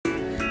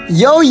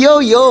Yo,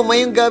 yo, yo!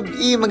 Mayong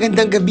gabi,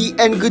 magandang gabi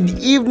and good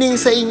evening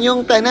sa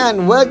inyong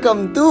tanan.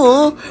 Welcome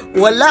to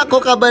Wala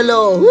Ko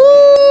Kabalo! Woo!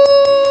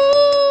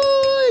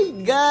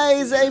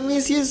 Guys, I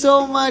miss you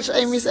so much.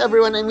 I miss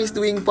everyone. I miss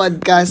doing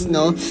podcast,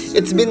 no?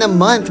 It's been a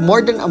month,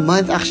 more than a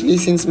month actually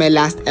since my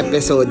last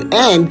episode.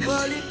 And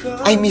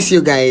I miss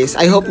you guys.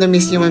 I hope na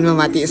miss nyo man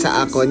mamati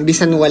sa akon.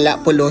 Bisan wala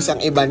pulos ang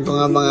iban ko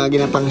nga mga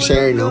ginapang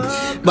share, no?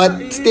 But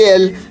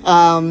still,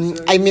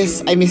 I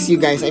miss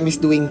you guys. I miss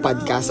doing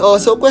podcast. Oh,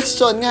 so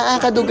question nga,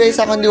 kadugay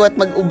sa akon liwat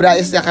mag-ubra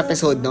is the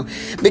episode, no?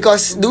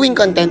 Because doing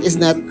content is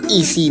not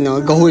easy,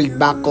 no?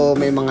 Go-hold back ko,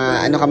 may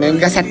mga, may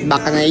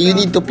setback na you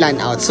need to plan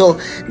out. So,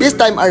 this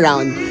time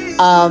around,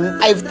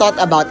 I've thought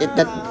about it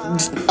that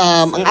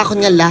ang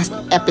akon nga last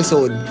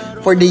episode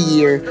for the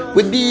year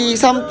would be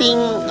something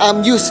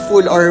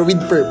useful or with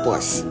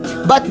purpose.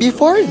 But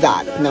before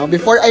that, no,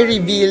 before I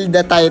reveal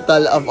the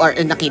title of or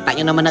nakita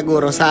niyo naman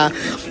naguro sa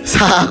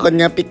akon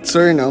nga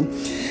picture, no.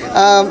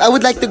 I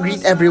would like to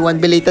greet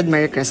everyone belated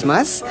Merry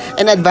Christmas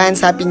and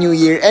advance Happy New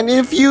Year. And in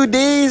a few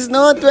days,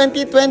 no,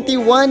 2021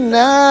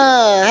 na.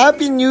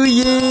 Happy New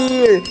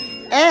Year.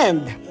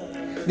 And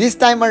this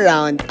time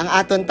around, ang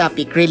aton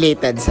topic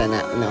related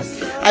sana, no.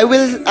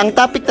 Ang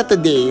topic na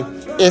today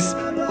is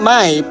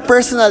my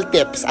personal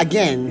tips.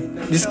 Again,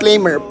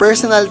 disclaimer,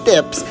 personal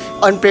tips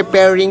on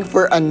preparing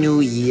for a new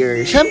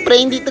year. Syempre,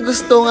 hindi ta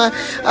gusto nga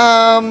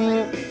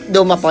do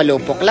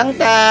mapalupok lang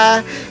ta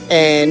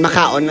and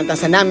makaon na ta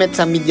sa namit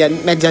sa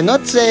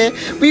medianoche.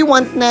 We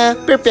want na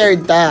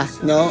prepared ta,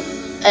 no?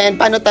 And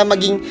paano ta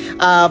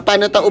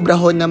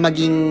ubrahon na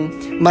maging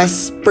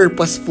mas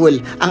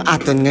purposeful ang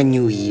aton nga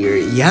New Year.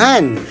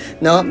 Yan,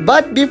 no?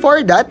 But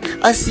before that,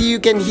 as you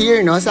can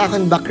hear, no, sa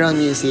akong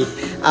background music,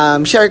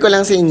 share ko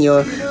lang sa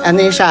inyo,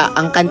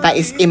 ang kanta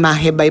is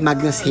Imahe by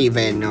Magnus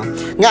Haven, no?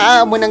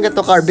 Nga mo nang gato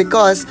car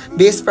because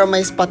based from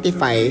my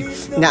Spotify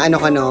na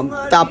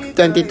top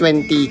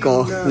 2020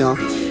 ko, no?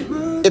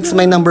 It's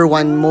my number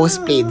 1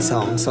 most played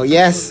song. So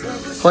yes,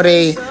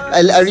 hooray!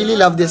 I really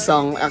love this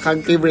song. Ang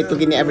favorite ko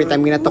gini every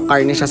time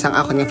ginatokar niya siya sang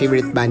ako ng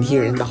favorite band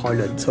here in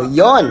Bacolod. So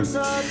yon.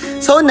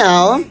 So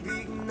now,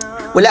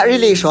 wala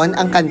relation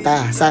ang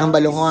kanta sa ang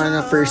balungon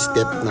na first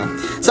tip, no.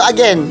 So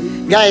again,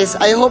 guys,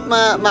 I hope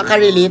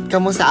makarelate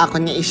kamo sa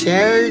ako nga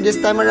i-share this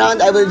time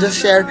around. I will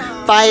just share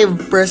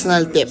 5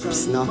 personal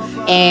tips, no.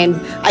 And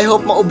I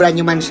hope maubra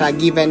nyo man siya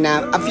given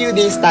na a few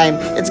days time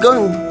it's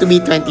going to be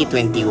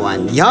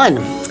 2021. Yon.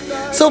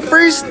 So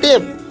first tip,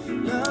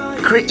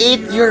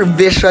 create your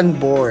vision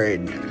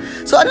board.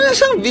 So ano na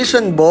siyang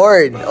vision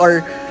board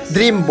or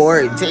dream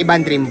board? Sa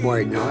ibang dream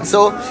board, no?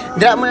 So,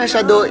 dra mo na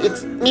siya do,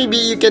 maybe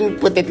you can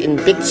put it in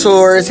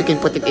pictures, you can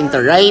put it into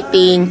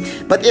writing,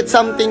 but it's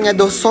something na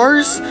do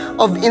source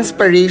of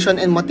inspiration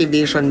and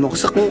motivation mo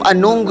sa kung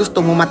anong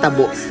gusto mo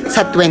matabo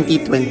sa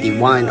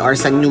 2021 or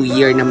sa new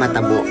year na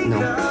matabo, no?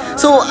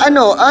 So,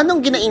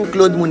 anong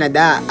gina-include mo na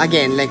da?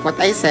 Again, like what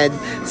I said,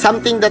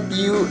 something that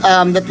you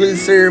that will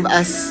serve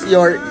as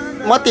your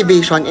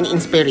motivation and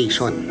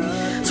inspiration.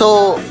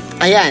 So,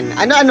 ayan,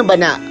 ano ba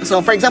na?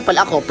 So, for example,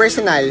 ako,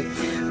 personal,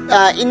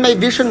 in my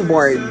vision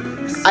board,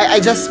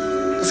 I just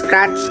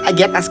I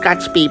get a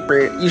scratch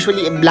paper,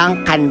 usually a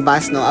blank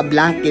canvas, no? A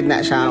blank na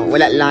siya,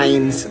 wala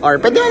lines,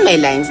 or pwede man may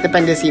lines,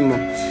 depende sa mo.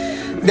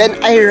 Then,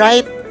 I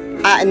write,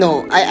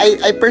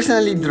 I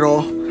personally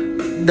draw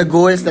the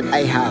goals that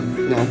I have,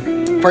 no?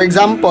 For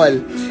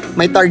example,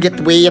 my target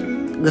weight,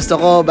 gusto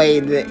ko by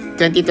the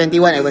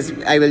 2021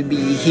 I will be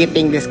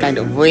hitting this kind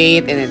of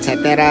weight and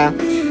etc.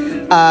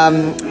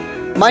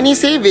 Money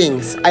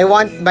savings, I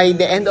want by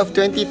the end of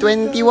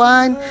 2021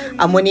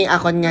 amuning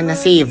akon nga na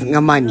save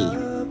nga money.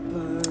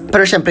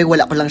 Pero syempre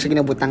wala ko lang siya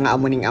ginabutang nga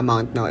amuning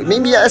amount, no.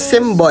 Maybe a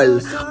symbol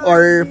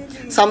or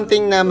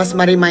something na mas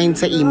ma-remind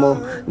sa imo,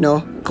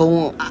 no,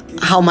 kung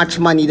how much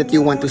money that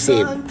you want to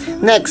save.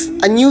 Next,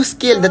 a new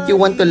skill that you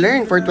want to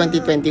learn for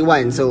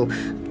 2021. So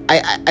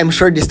I'm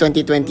sure this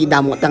 2020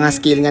 damo ta nga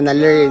skill nga na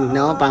learn,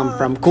 no,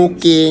 from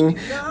cooking,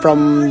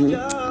 from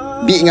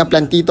being a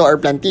plantito or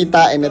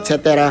plantita and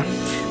etc.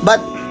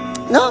 But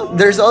no,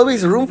 there's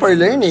always room for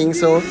learning.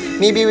 So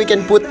maybe we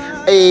can put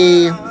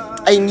a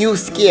new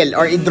skill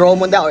or i-draw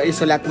mo da or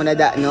isulat mo na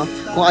da, no,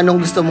 kung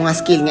anong gusto mo nga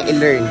skill nga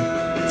i-learn.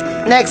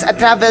 Next, a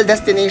travel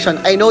destination.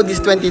 I know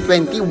this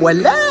 2020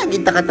 wala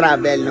kita ka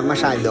travel, no,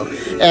 masyado,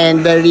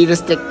 and very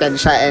restricted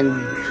siya, and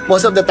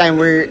most of the time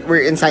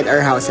we're inside our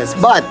houses.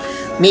 But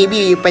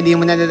maybe pwede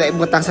mo na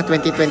ibutang sa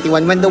 2021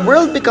 when the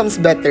world becomes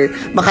better,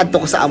 makadto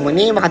ko sa amo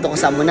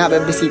na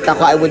bisita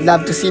ko. I would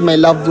love to see my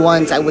loved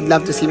ones, I would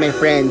love to see my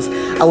friends,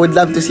 I would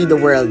love to see the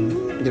world,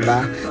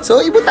 diba?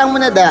 So ibutang mo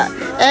na da.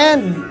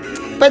 And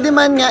pwede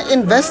man nga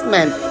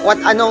investment,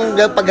 anong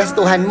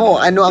pagastuhan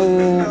mo, ano ang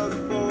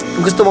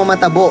gusto mo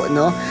matabo,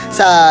 no,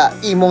 sa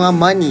imo nga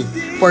money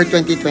for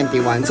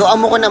 2021. So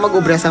amo ko na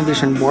mag-ubra sa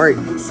vision board.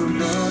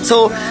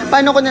 So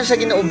paano ko na siya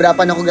ginaubra,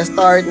 paano ko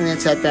ga-start and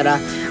etc.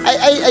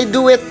 I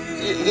do it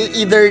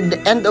either the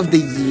end of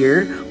the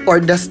year or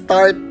the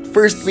start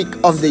first week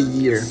of the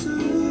year,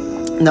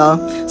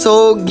 no.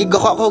 So gigo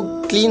ko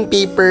clean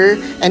paper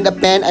and a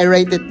pen, I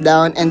write it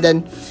down, and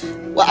then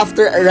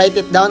after I write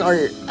it down or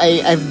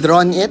I've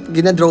drawn it,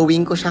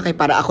 ginadrawing ko siya kay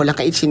para ako lang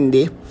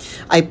kaitsindi.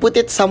 I put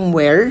it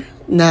somewhere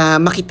na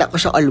makita ko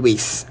siya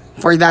always.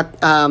 For that,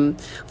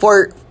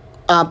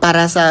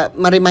 para sa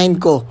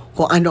ma-remind ko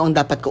kung ano ang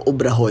dapat ko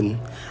obrahon.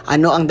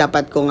 Ano ang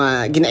dapat ko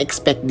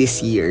gina-expect this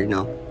year,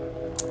 no?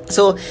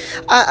 So,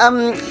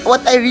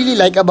 what I really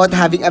like about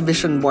having a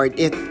vision board,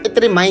 it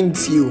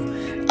reminds you.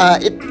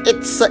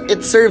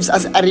 It serves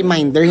as a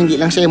reminder, hindi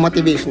lang siya yung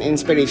motivation and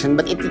inspiration,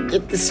 but it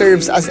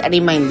serves as a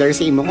reminder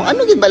sa imo kung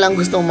ano gid ba lang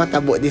gusto mong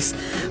matabo this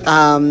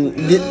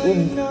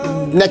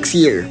next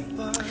year.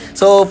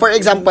 So, for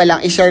example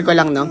lang, i-share ko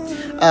lang, no?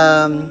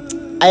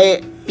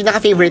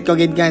 Pinaka-favorite ko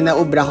gid nga na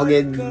ubra ko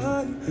gid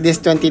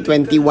this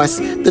 2020 was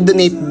to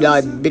donate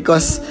blood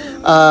because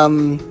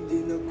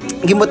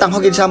gimutang ko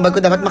gid siya ko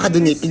dapat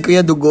makadonate ko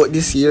ya dugo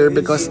this year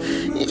because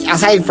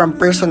aside from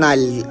personal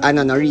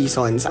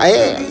reasons,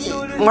 I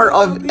more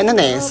of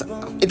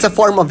it's a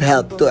form of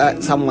help to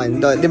someone,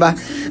 di ba?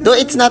 Though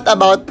it's not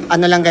about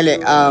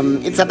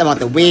it's not about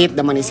the weight,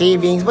 the money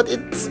savings, but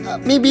it's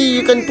maybe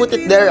you can put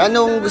it there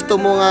anong gusto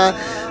mo nga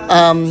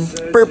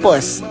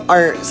purpose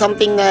or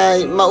something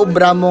na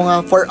maubra mo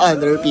nga for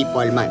other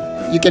people man.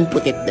 You can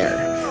put it there.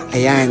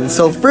 Ayan.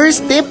 So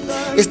first tip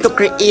is to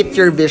create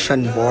your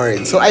vision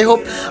board. So I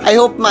hope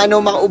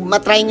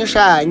matry nyo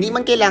siya. Hindi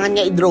man kailangan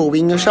nga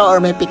i-drawing nyo siya or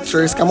may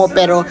pictures ka mo,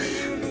 pero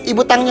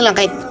ibutang nyo lang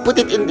kahit put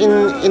it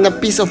in a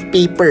piece of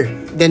paper.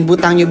 Then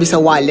butang nyo sa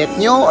wallet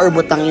nyo or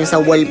butang nyo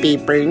sa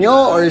wallpaper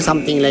nyo or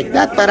something like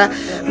that para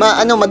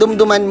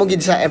madumduman mo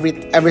gid siya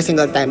every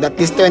single time that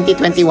this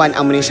 2021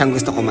 amo ni siyang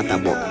gusto ko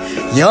matabo.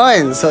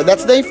 Yon. So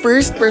that's the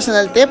first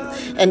personal tip,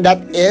 and that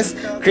is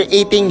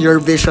creating your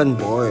vision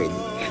board.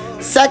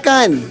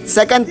 Second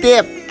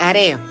tip,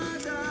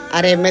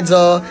 are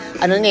medyo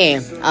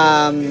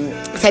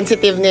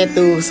sensitive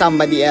to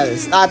somebody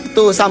else,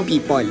 to some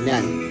people.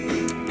 Yan.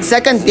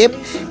 Second tip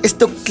is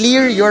to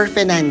clear your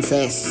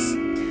finances.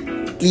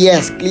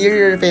 Yes, clear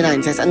your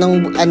finances.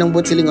 Anong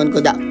butsilingon ko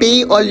da?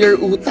 Pay all your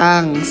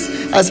utangs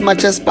as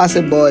much as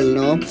possible,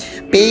 no?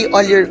 Pay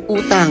all your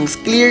utangs.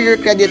 Clear your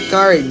credit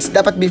cards.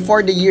 Dapat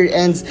before the year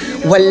ends,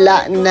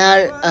 wala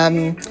na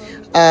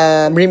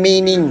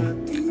remaining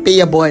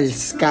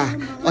payables ka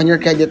on your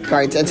credit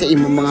cards and sa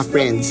imong mga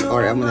friends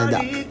or amo na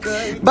da.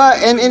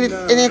 But and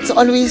it's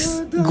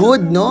always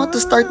good, no, to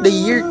start the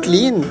year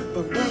clean.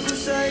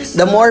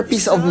 The more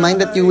peace of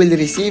mind that you will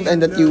receive and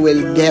that you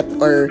will get,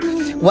 or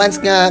once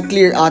nga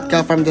clear out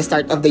ka from the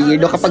start of the year,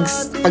 do kapag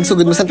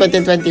pagsugod mo sa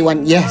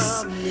 2021,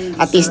 yes,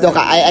 at least do ka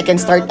I can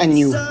start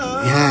anew.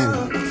 Yan.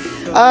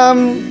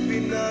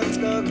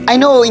 I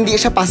know hindi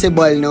siya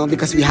possible, no,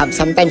 because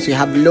sometimes we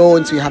have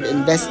loans, we have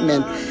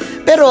investment.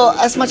 Pero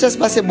as much as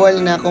possible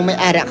na kung may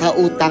ara ka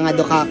utang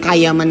do ka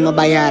kaya man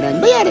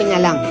mabayaran, bayarin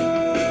na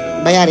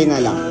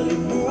lang.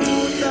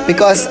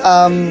 Because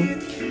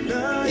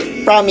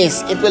promise,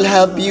 it will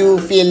help you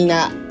feel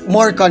na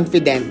more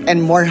confident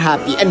and more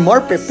happy and more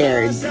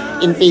prepared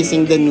in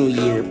facing the new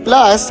year.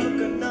 Plus,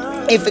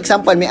 if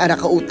example may ara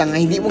ka utang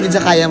na hindi mo gid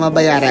kaya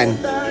mabayaran,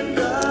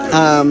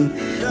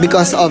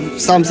 because of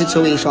some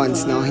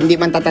situations, no, hindi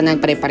man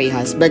tatanan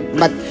pare-parehas, but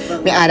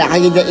may ara ka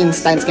gid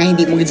instance nga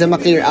hindi mo gid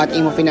ma-clear out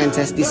imo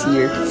finances this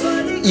year,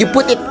 you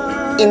put it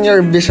in your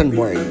vision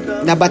board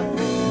na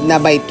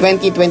by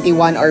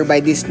 2021 or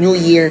by this new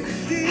year,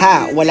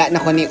 wala na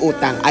ko ni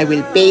utang, I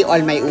will pay all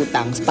my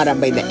utangs para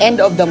by the end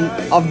of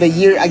the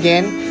year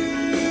again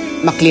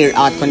ma-clear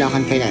out ko na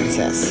akong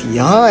finances.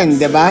 Yan,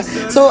 'di ba?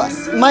 So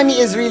money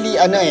is really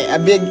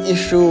a big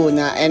issue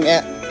na and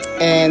a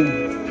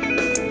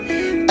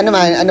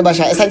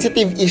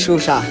sensitive issue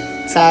siya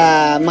sa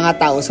mga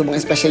tao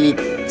especially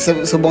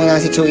subong na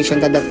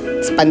situation sa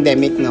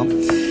pandemic, no.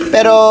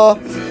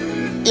 Pero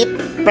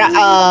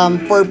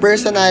for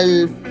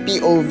personal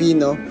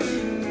POV, no,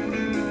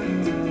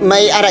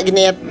 may ara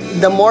ginayat,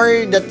 the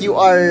more that you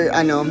are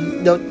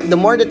the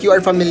more that you are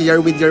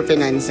familiar with your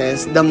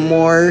finances, the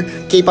more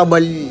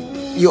capable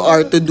you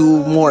are to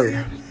do more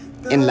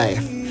in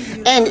life.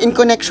 And in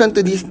connection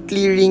to this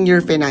clearing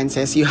your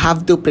finances, you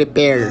have to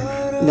prepare,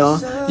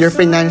 no, your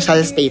financial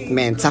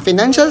statement. Sa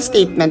financial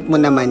statement mo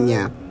naman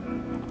niya,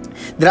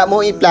 dra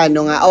mo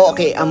iplano nga,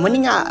 okay, amo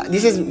ni nga,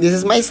 this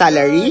is my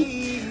salary.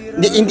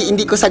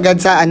 Hindi ko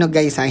sagad sa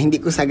guys, hindi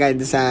ko sagad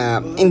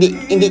sa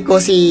hindi ko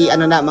si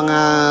mga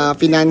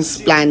finance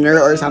planner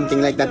or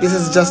something like that. This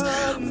is just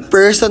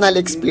personal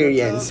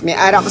experience. May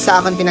ara ko sa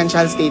akong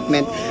financial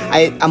statement,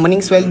 amo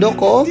ning sweldo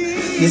ko,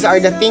 these are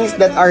the things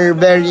that are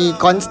very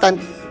constant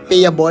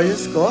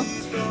payables ko,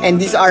 and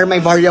these are my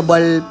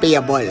variable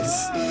payables,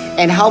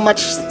 and how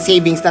much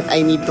savings that I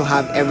need to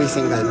have every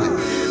single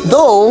month.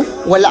 Though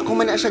wala ko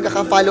man na siya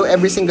ka-follow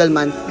every single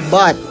month,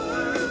 but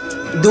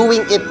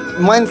doing it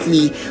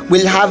monthly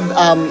will have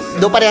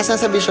do parehas na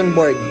sa vision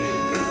board.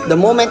 The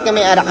moment na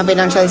may ara ka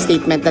financial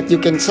statement that you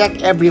can check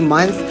every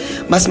month,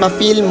 mas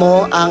ma-feel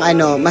mo ang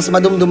mas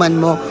madumduman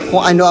mo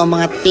kung ano ang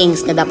mga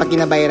things na dapat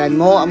ginabayaran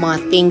mo, ang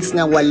mga things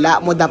na wala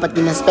mo dapat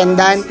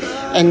ginaspendan,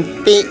 and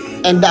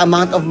the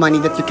amount of money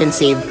that you can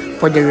save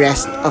for the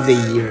rest of the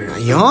year.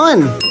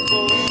 Ayun!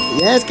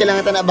 Yes,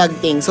 kailangan tayo na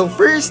bagting. So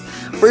first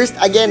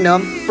again,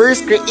 no?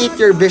 First, create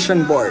your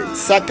vision board.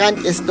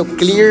 Second is to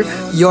clear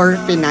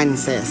your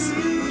finances.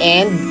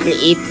 And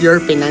create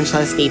your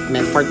financial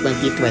statement for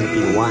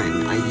 2021.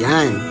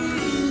 Ayan.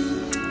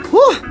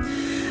 Whew!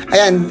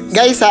 Ayan,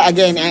 guys,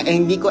 again,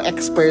 hindi ko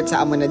expert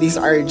sa amo na. These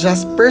are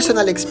just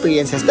personal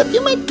experiences that you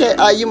might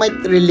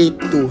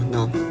relate to,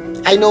 no?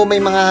 I know may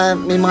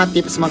mga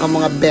tips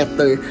mga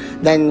better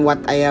than what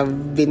I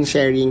have been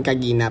sharing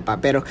kagina pa.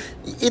 Pero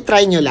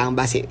i-try nyo lang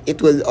base it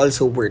will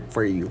also work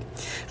for you.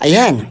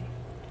 Ayan.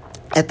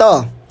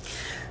 Ito.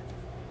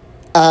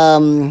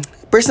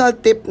 Personal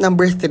tip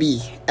number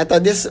 3.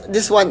 Ito,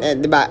 this one,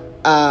 di ba?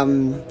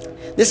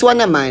 This one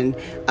naman,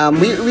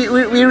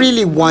 we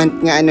really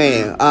want nga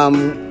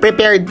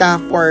prepared ta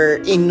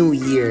for a new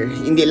year.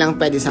 Hindi lang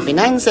pwede sa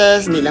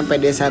finances, hindi lang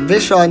pwede sa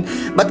vision,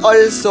 but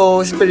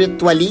also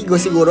spiritually,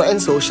 siguro,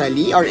 and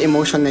socially, or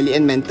emotionally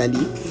and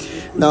mentally.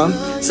 No?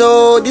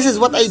 So, this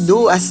is what I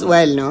do as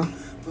well, no?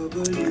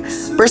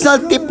 Personal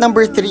tip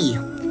number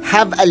 3.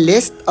 Have a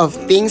list of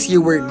things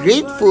you were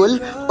grateful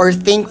or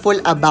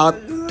thankful about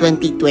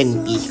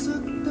 2020.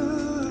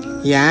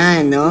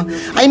 Yan, no?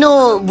 I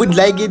know, would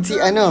like it si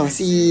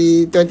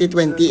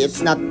 2020, it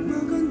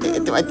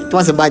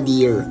was a bad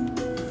year.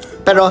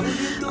 Pero,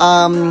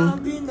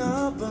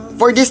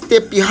 for this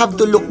tip, you have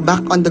to look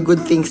back on the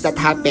good things that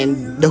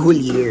happened the whole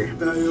year.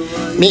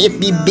 May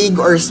it be big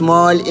or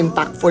small,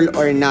 impactful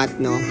or not,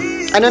 no?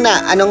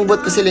 Anong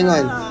but ko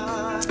silingon?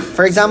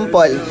 For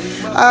example,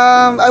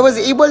 I was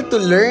able to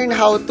learn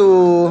how to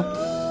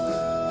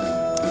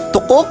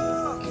cook.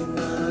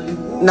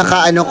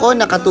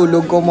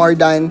 Nakatulog ko more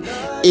than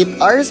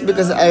 8 hours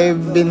because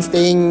I've been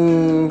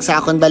staying sa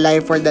akong balay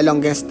for the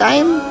longest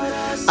time.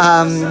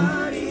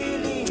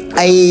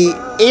 I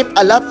ate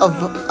a lot of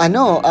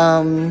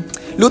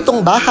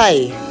lutong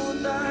bahay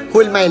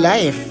whole my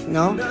life,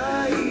 no?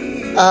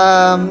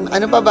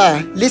 Ano pa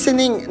ba?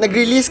 Listening,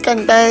 nag-release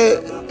kanta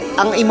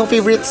ang imong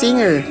favorite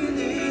singer.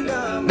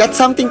 That's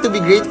something to be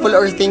grateful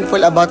or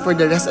thankful about for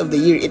the rest of the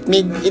year. It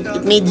made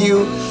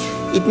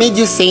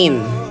you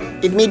sane.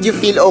 It made you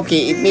feel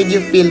okay. It made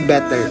you feel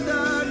better.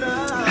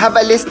 Have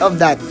a list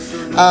of that.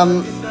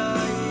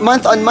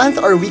 Month on month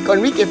or week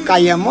on week if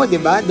kaya mo,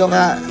 di ba?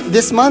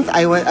 This month,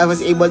 I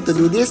was able to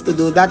do this, to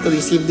do that, to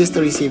receive this,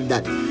 to receive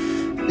that.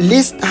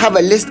 Have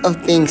a list of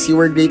things you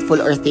were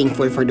grateful or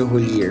thankful for the whole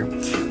year.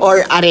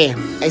 Or, ay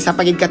sa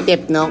pagid ka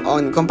tip, no?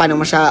 On kung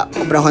paano mo siya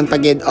obrahon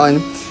pagid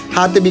on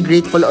how to be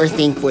grateful or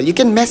thankful. You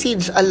can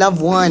message a loved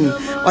one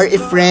or a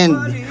friend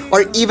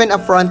or even a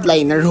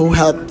frontliner who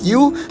helped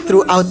you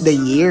throughout the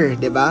year,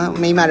 di ba?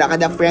 May mara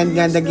kada friend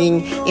nga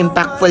naging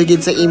impactful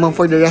gid sa imo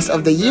for the rest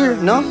of the year,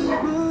 no?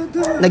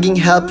 Naging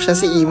help siya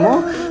sa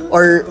imo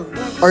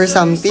or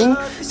something.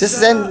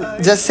 Just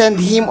send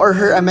him or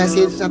her a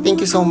message na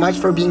thank you so much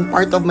for being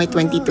part of my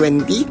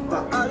 2020.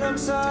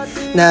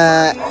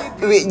 Na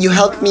you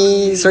helped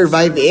me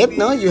survive it,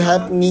 no? You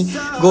helped me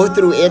go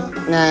through it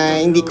na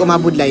hindi ko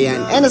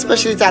mabudlayan. And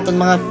especially sa aton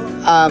mga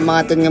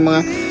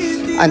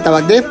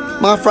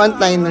mga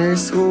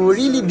frontliners who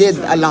really did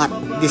a lot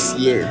this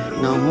year,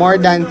 no? More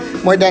than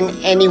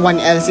anyone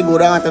else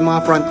siguro ang ating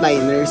mga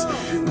frontliners.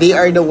 They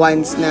are the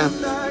ones na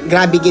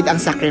grabe gid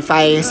ang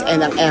sacrifice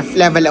and ang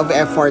level of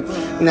effort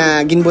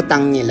na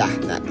ginbutang nila.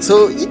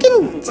 So you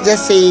can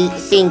just say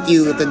thank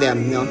you to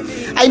them, no?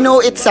 I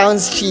know it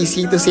sounds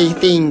cheesy to say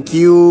thank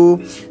you,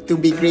 to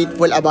be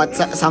grateful about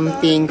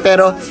something,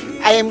 pero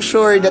I am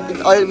sure that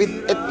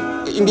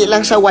hindi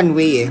lang siya one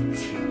way.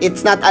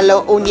 It's not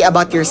only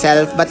about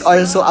yourself, but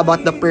also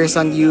about the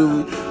person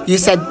you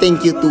said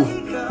thank you to.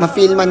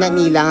 Ma-feel man na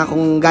nila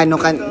kung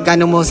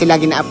gaano mo sila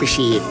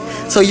gina-appreciate.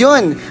 So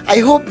yun, I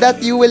hope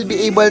that you will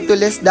be able to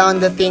list down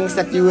the things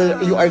that you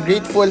are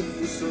grateful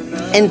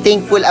and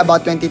thankful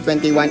about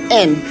 2021.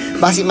 And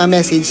basi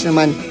ma-message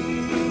naman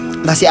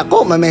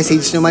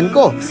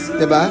ko,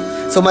 'di ba?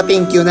 So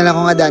ma-thank you na lang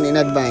ko nga dan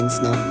in advance,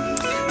 no?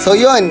 So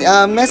yun,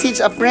 message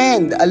a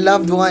friend, a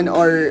loved one,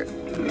 or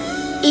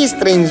a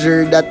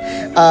stranger that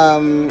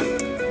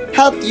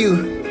helped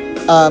you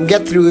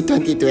get through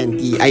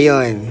 2020.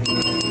 Ayun.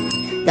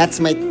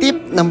 That's my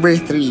tip number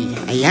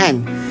 3.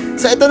 Ayan.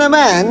 So ito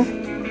naman,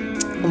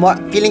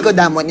 feeling ko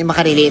damon ni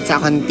makarelate sa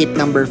akong tip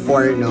number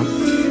 4, no?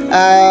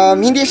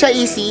 Hindi siya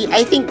easy.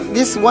 I think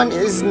this one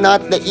is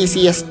not the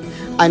easiest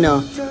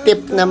tip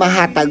na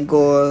mahatag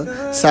ko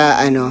sa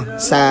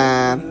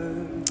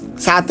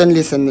aton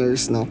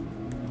listeners, no?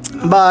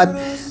 But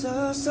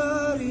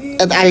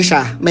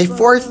siya, my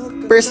 4th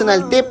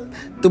personal tip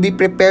to be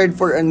prepared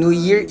for a new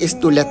year is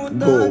to let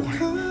go.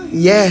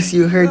 Yes,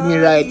 you heard me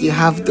right. You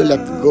have to let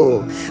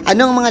go.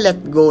 Anong mga let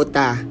go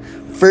ta?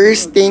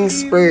 First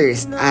things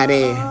first,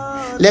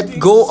 let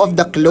go of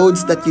the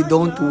clothes that you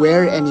don't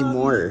wear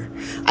anymore.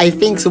 I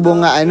think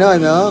subong nga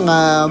nga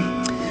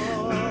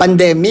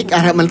pandemic,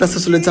 man ta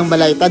susulod sang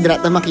balay ta, dira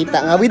ta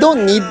makita nga we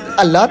don't need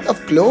a lot of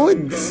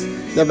clothes.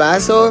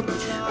 Diba? So,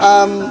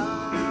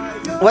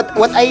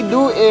 what I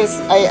do is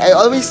I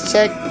always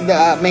check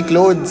my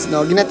clothes,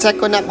 no. Gina-check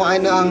ko na kung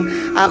ano ang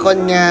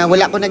akon nga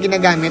wala ko na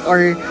ginagamit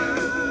or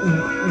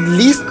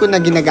least ko na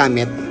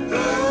ginagamit.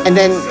 And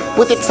then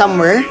put it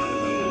somewhere.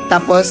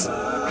 Tapos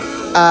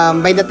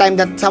by the time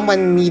that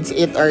someone needs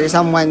it or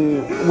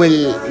someone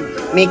will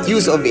make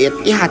use of it,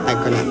 ihatag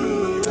ko na.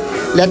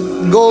 Let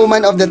go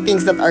man of the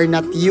things that are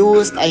not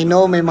used. I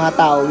know may mga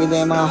tao, may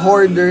mga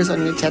hoarders,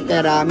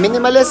 etc.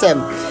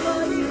 Minimalism.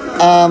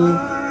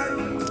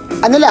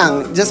 Ano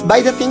lang, just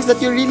buy the things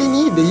that you really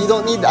need. You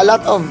don't need a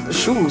lot of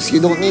shoes. You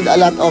don't need a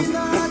lot of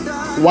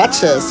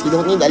watches. You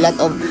don't need a lot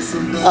of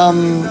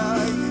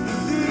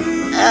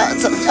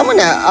ako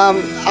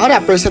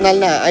na, personal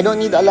na. I don't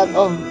need a lot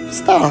of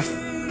stuff.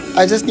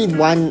 I just need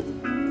one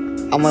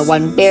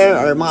pair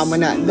or mga amo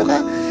na.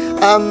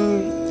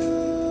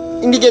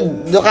 Hindi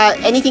ka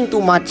anything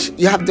too much,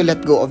 you have to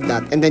let go of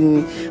that and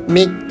then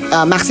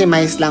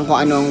maximize lang kung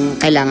anong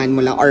kailangan mo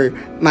lang or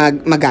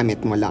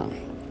magamit mo lang.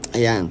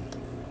 Ayan.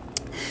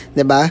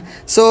 'Di ba?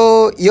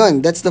 So,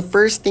 yun, that's the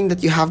first thing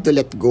that you have to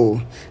let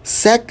go.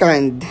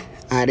 Second,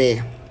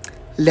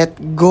 let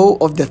go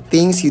of the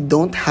things you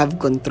don't have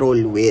control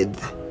with.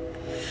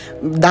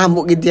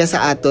 Damo gid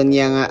sa aton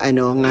nga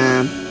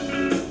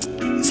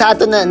sa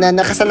ato na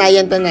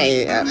nakasanayan ta na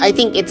I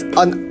think it's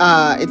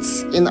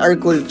in our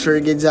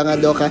culture gid nga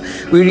doka.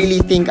 We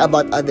really think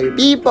about other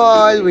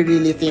people, we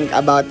really think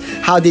about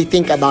how they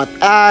think about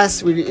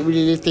us, we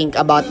really think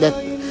about that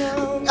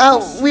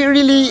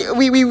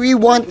we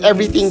want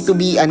everything to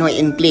be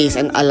in place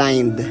and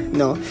aligned,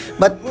 no.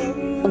 But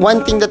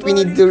one thing that we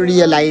need to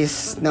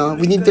realize, no,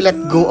 we need to let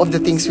go of the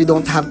things we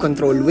don't have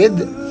control with.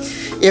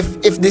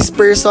 If this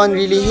person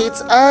really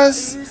hates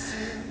us,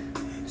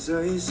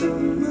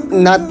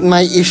 not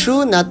my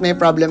issue, not my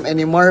problem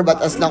anymore.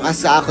 But as long as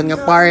sa akon nga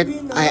part,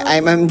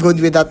 I'm good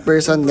with that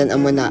person, then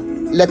amo na.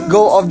 Let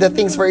go of the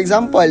things, for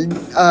example,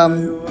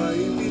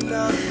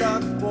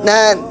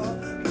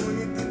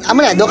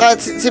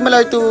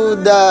 similar to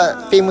the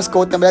famous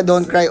quote na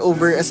don't cry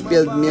over a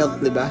spilled milk,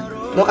 diba?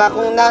 Doka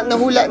kung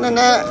nahula na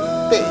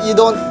you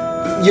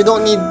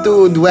don't need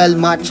to dwell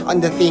much on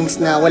the things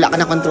na wala ka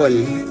na control.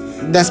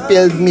 The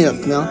spilled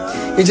milk, no?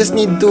 You just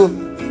need to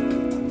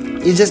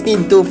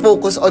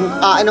focus on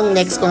anong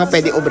next ko nga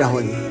pwede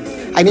obrahon.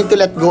 I need to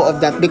let go of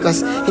that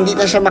because hindi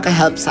na siya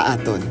makahelp sa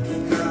aton.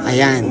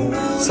 Ayan.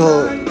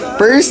 So,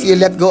 first, you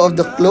let go of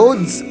the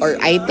clothes or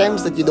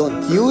items that you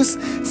don't use.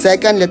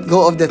 Second, let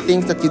go of the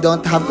things that you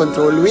don't have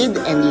control with.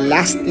 And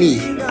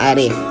lastly,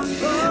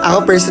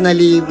 ako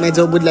personally,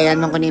 medyo budlayan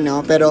man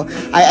kanino, pero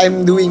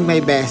I'm doing my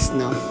best,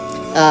 no?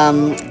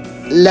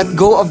 Let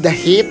go of the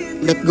hate,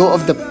 let go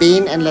of the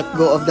pain, and let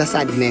go of the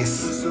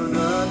sadness.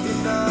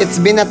 It's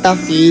been a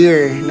tough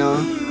year, no?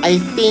 I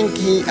think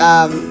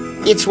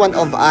each one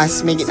of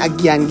us may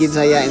agyan,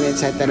 gizaya, and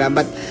etc.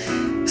 But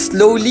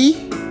slowly,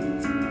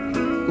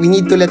 we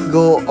need to let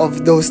go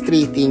of those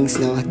three things,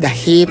 no? The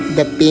hate,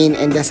 the pain,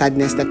 and the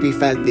sadness that we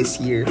felt this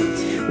year.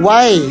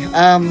 Why?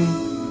 Am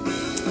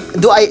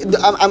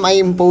I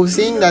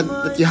imposing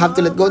that you have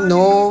to let go?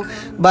 No.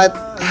 But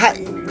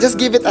just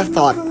give it a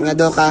thought. Nga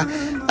do ka,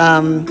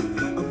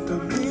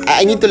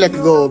 I need to let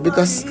go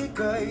because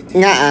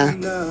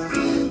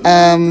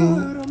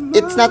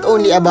it's not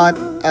only about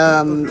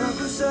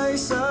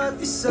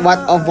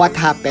what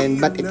happened,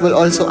 but it will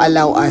also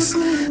allow us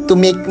to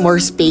make more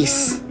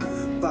space,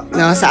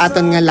 no, sa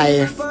aton nga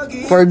life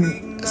for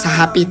sa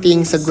happy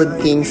things, sa good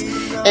things,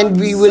 and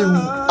it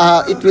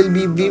will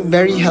be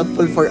very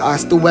helpful for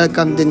us to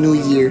welcome the new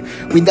year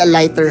with a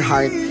lighter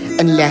heart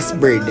and less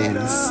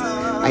burdens.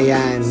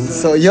 Ayan,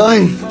 so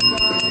yon.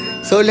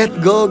 So let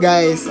go,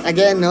 guys.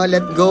 Again, no,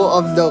 let go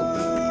of the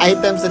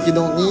items that you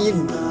don't need,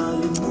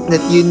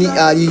 that you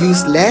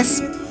use less.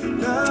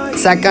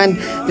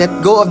 Second, let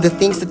go of the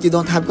things that you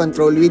don't have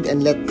control with,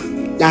 and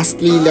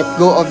lastly, let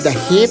go of the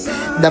hate,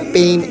 the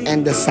pain,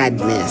 and the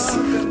sadness.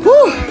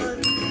 Whew!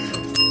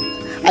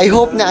 I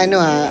hope na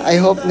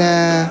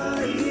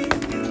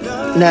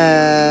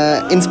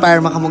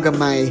inspire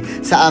makamugamay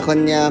sa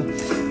akon niya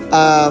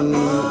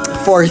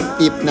fourth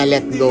tip na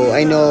let go.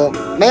 I know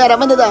may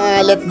araman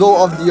na let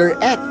go of your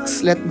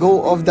ex, let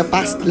go of the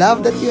past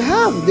love that you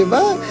have,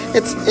 diba?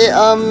 It's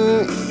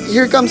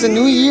here comes a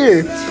new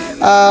year.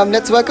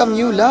 Let's welcome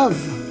new love,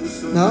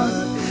 no?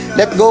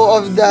 Let go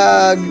of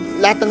the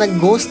lahat na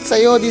nag-ghost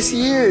sa'yo this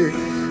year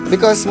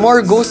because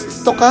more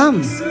ghosts to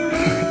come.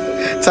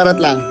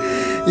 Sarot lang.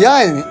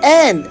 Yan.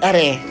 And,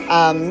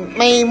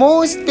 my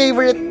most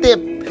favorite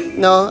tip,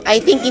 no?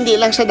 I think hindi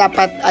lang siya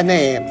dapat,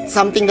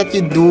 something that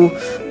you do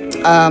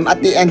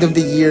at the end of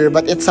the year,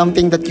 but it's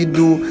something that you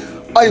do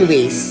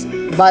always.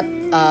 But,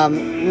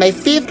 my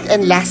fifth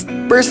and last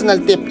personal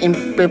tip in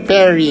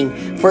preparing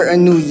for a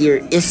new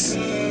year is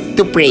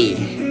to pray.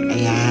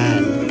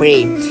 Ayan.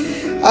 Pray.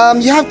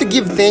 You have to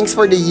give thanks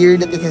for the year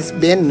that it has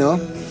been, no?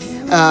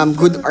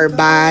 Good or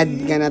bad,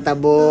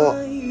 ganatabo,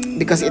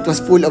 because it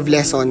was full of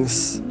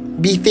lessons.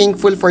 Be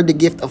thankful for the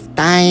gift of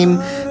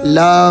time,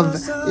 love,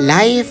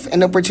 life,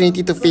 and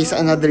opportunity to face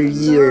another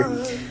year.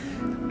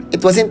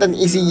 it wasn't an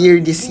easy year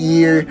this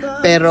year,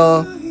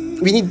 pero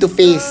we need to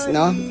face,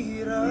 no?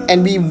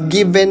 And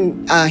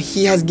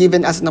he has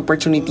given us an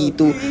opportunity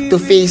to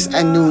face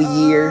a new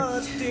year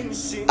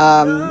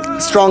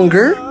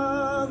stronger,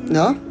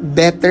 no?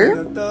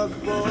 Better,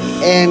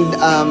 and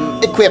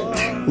equipped,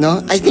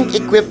 no? I think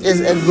equipped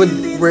is a good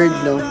word,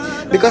 no?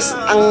 Because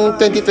ang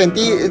 2020,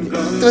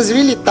 it was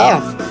really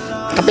tough.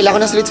 Kapila ko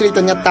na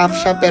sulit-sulitan niya, tough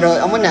siya, pero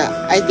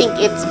I think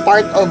it's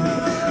part of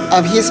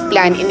His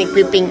plan in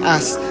equipping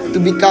us to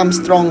become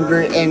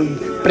stronger and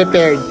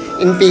prepared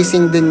in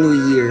facing the new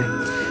year.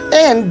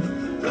 And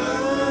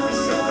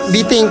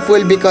be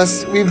thankful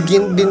because we've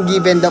been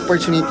given the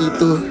opportunity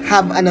to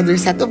have another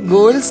set of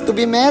goals to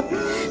be met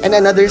and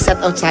another set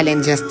of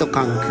challenges to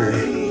conquer.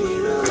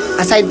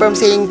 Aside from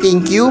saying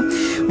thank you,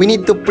 we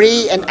need to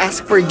pray and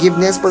ask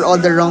forgiveness for all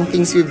the wrong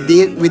things we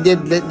did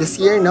this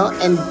year, no?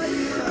 And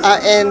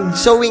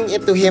showing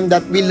it to Him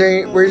that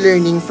we're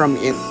learning from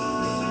it.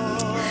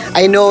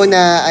 I know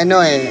na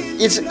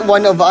each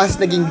one of us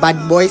naging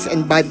bad boys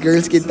and bad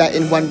girls kita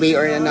in one way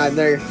or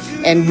another,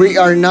 and we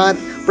are not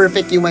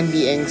perfect human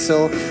beings.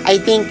 So I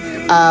think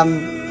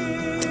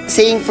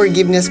saying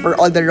forgiveness for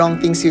all the wrong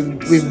things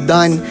we've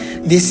done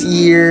this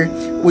year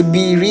would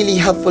be really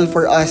helpful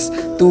for us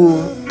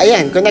to,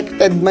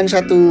 connected man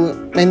siya to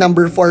my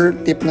number 4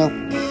 tip, no?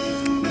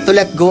 To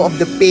let go of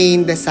the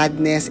pain, the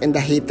sadness, and the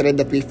hatred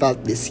that we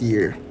felt this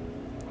year.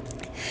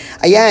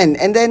 Ayan,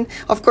 and then,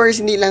 of course,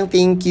 hindi lang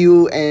thank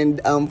you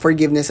and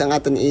forgiveness ang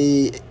aton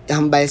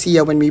ihambal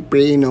siya when we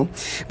pray, no?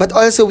 But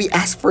also, we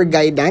ask for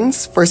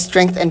guidance, for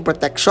strength and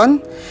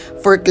protection,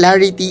 for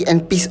clarity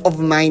and peace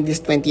of mind this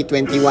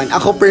 2021.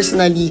 Ako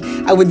personally,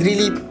 I would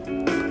really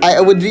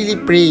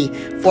pray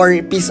for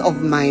peace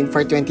of mind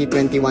for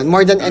 2021.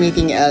 More than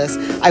anything else,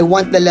 I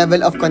want the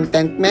level of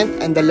contentment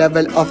and the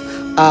level of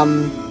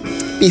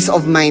peace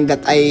of mind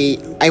that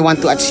I want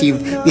to achieve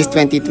this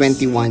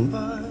 2021.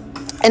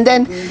 And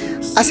then,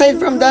 aside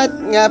from that,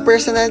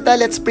 personal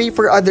let's pray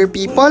for other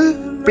people.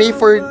 Pray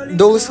for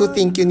those who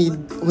think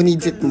who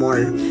needs it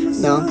more,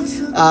 no?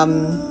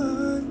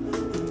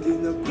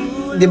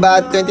 Diba,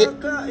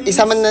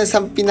 isa man na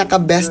sa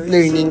pinaka-best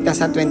learning ta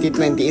sa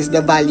 2020 is the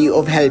value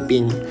of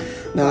helping,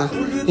 no?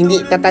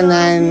 Hindi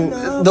tatanan,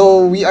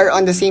 though we are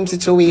on the same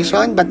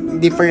situation but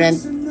different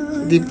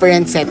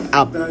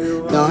setup,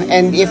 no?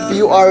 And if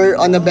you are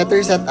on a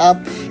better setup,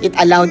 it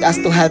allowed us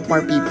to help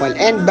more people.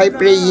 And by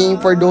praying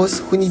for those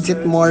who needs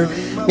it more,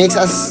 makes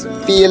us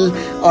feel,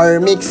 or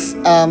makes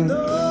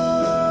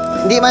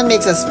hindi man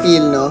makes us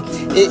feel, no?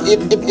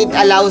 It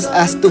allows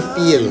us to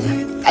feel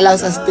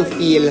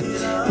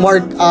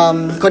more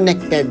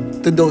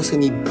connected to those who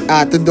need,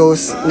 to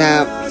those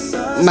na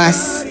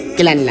mas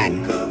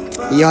kilanlan.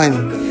 Yon.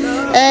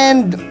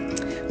 And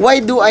why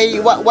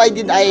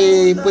did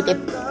I put it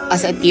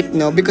as a tip,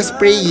 no? Because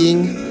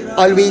praying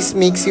always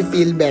makes you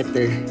feel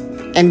better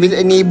and will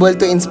enable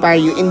to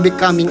inspire you in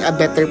becoming a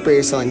better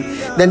person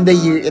than the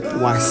year it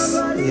was.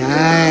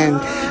 Yan.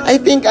 I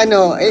think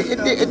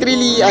it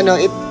really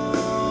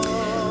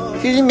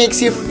makes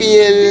you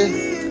feel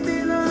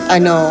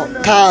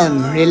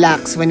calm,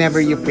 relax whenever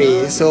you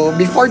pray. So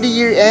before the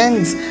year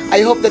ends,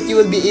 I hope that you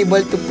will be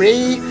able to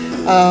pray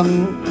how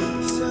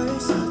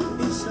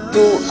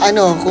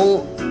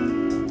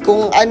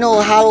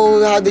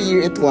the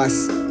year it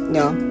was,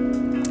 no?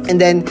 And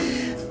then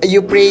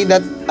you pray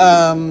that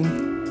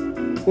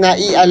na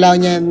i-allow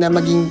niya na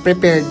maging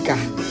prepared ka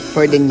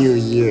for the new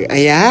year.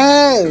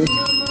 Ayan.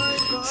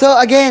 So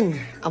again,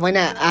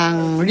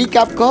 ang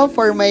recap ko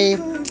for my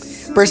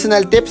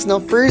personal tips, no?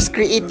 First,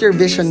 create your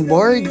vision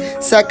board.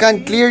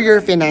 Second, clear your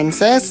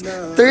finances.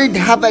 Third,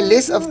 have a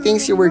list of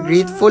things you were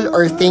grateful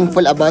or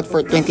thankful about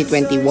for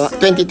 2020.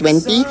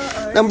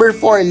 Number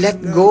 4,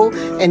 let go.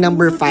 And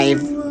number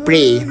 5,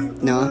 pray,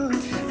 no?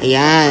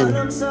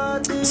 Ayan.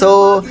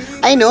 So,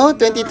 I know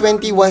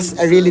 2020 was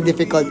a really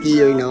difficult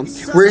year, no?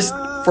 Worst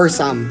for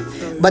some.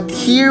 But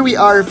here we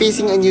are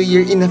facing a new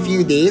year in a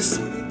few days.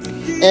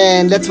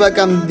 And let's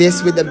welcome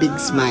this with a big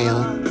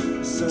smile.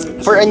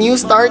 For a new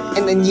start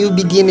and a new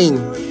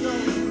beginning.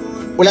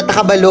 Wala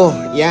ta kabalo.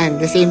 Yan,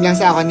 the same lang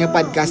sa akin yung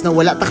podcast na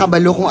wala ta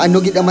kabalo kung ano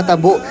gid ang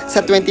matabo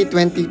sa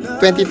 2021.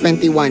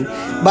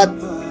 But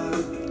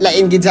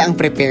lain gid sa ang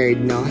prepared,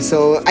 no?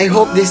 So, I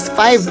hope these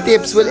 5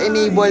 tips will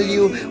enable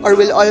you or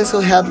will also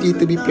help you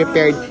to be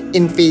prepared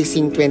in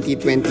facing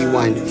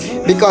 2021.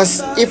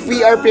 Because if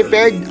we are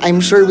prepared,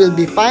 I'm sure we'll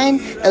be fine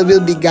and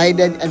we'll be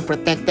guided and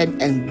protected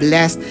and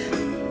blessed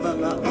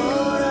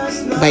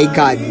by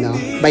God, no?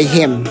 By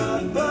Him.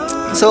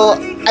 So,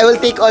 I will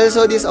take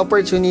also this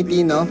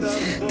opportunity, no,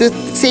 to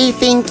say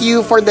thank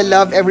you for the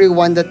love,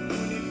 everyone, that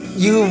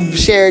you've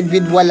shared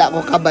with Wala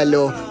Ko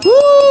Kabalo.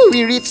 Woo!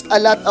 We reached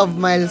a lot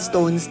of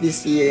milestones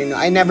this year, no?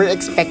 I never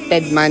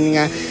expected man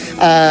nga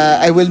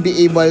I will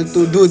be able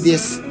to do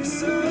this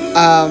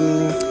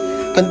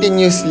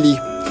continuously.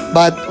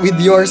 But with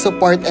your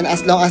support and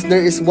as long as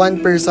there is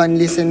one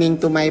person listening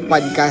to my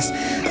podcast,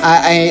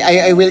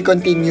 I will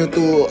continue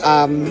to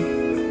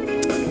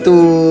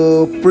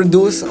to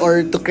produce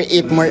or to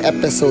create more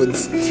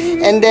episodes.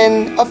 And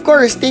then, of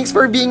course, thanks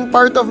for being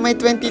part of my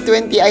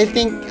 2020. I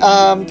think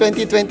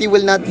 2020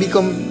 will not be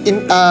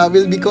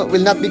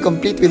will not be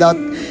complete without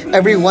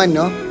everyone,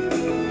 no?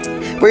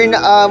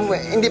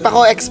 Hindi pa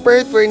ako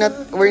expert. We're not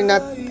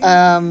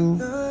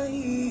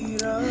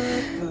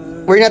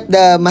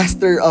the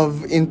master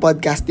of in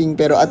podcasting,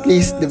 pero at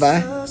least, 'di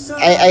ba?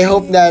 I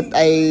hope that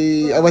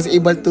I was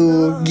able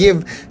to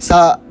give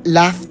sa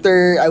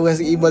laughter, I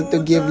was able to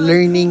give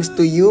learnings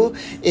to you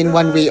in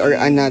one way or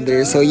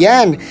another. So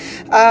yan.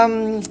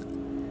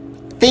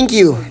 Thank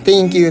you,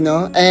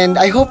 no? And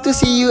I hope to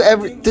see you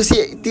to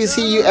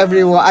see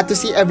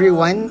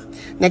everyone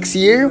next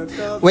year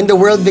when the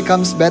world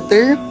becomes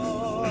better.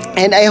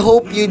 And I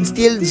hope you'd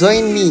still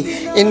join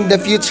me in the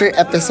future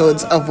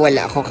episodes of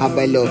Wala Ko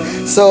Kabalo.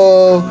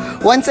 So,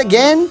 once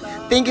again,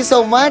 thank you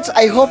so much.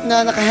 I hope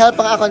na nakahelp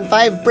ang akong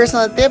 5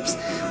 personal tips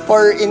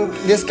for in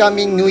this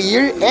coming New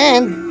Year.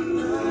 And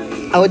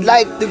I would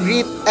like to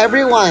greet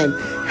everyone.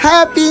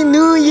 Happy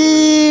New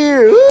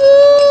Year! Woo!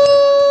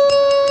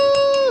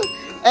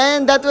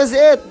 And that was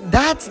it.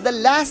 That's the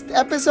last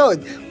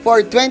episode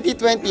for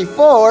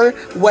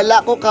 2024, Wala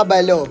Ko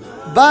Kabalo.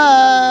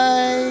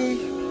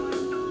 Bye!